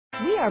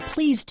We are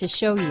pleased to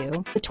show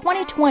you the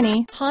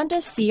 2020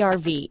 Honda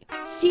CR-V.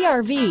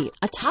 CR-V,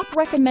 a top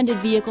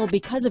recommended vehicle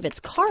because of its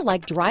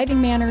car-like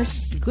driving manners,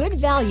 good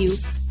value,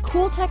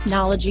 cool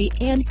technology,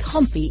 and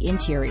comfy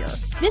interior.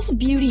 This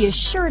beauty is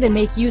sure to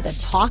make you the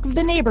talk of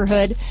the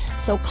neighborhood,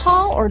 so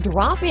call or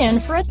drop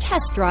in for a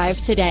test drive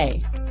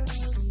today.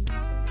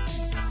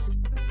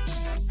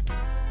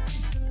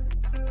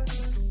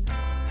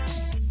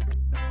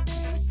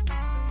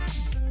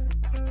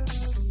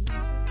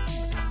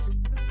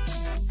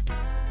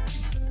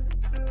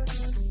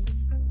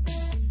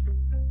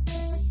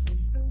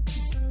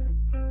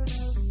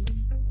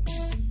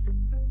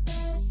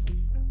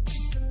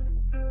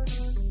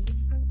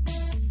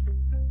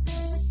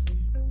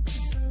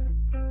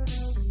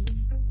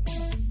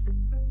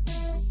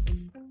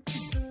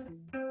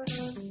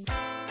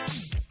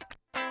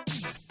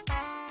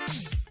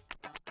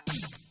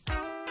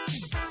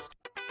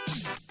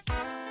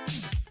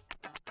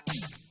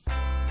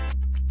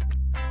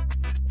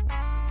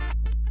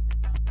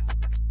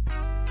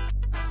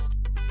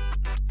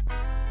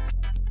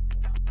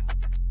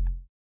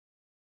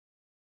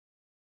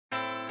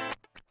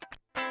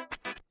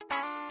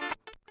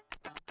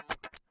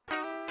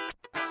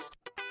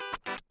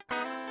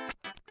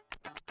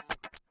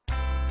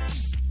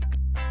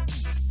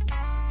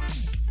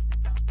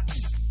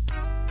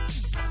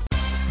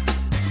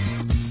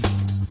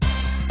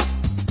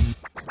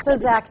 So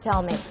Zach,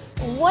 tell me,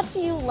 what do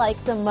you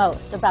like the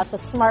most about the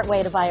smart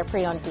way to buy a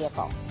pre-owned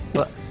vehicle?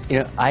 Well,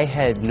 I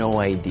had no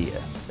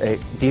idea a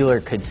dealer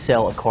could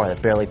sell a car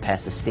that barely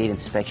passed the state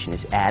inspection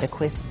as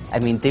adequate. I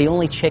mean, they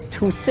only check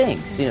two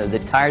things. The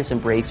tires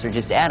and brakes are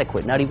just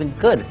adequate, not even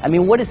good. I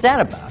mean, what is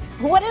that about?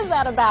 What is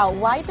that about?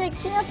 Why take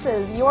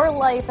chances? Your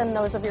life and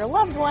those of your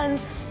loved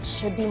ones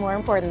should be more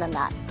important than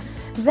that.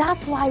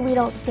 That's why we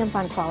don't skimp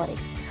on quality.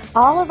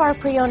 All of our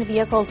pre-owned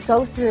vehicles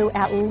go through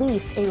at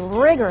least a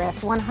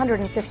rigorous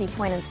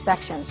 150-point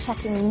inspection,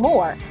 checking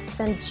more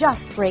than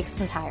just brakes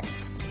and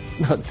tires.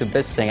 The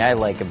best thing I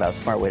like about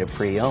Smart Way to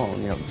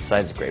Pre-Own,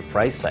 besides the great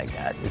price I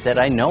got, is that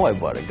I know I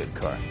bought a good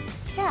car.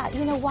 Yeah,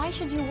 why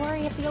should you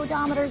worry if the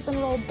odometer's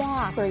been rolled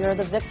back, or you're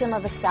the victim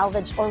of a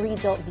salvaged or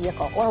rebuilt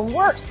vehicle, or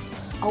worse,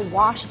 a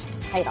washed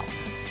title?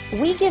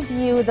 We give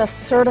you the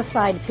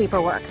certified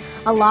paperwork,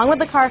 along with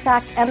the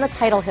Carfax and the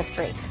title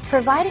history,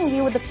 providing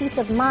you with the peace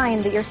of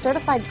mind that your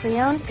certified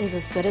pre-owned is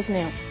as good as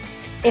new.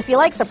 If you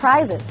like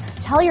surprises,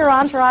 tell your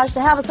entourage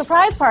to have a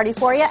surprise party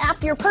for you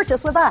after your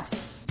purchase with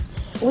us.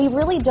 We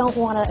really don't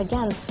want to,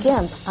 again,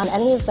 skimp on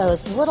any of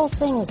those little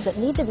things that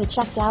need to be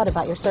checked out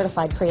about your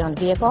certified pre-owned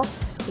vehicle.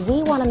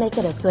 We want to make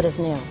it as good as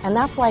new, and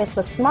that's why it's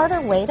the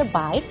smarter way to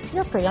buy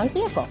your pre-owned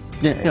vehicle.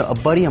 A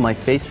buddy on my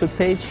Facebook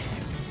page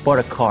bought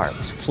a car. It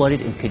was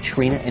flooded in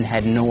Katrina and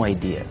had no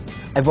idea.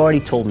 I've already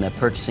told him that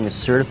purchasing a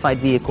certified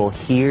vehicle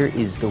here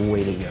is the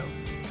way to go.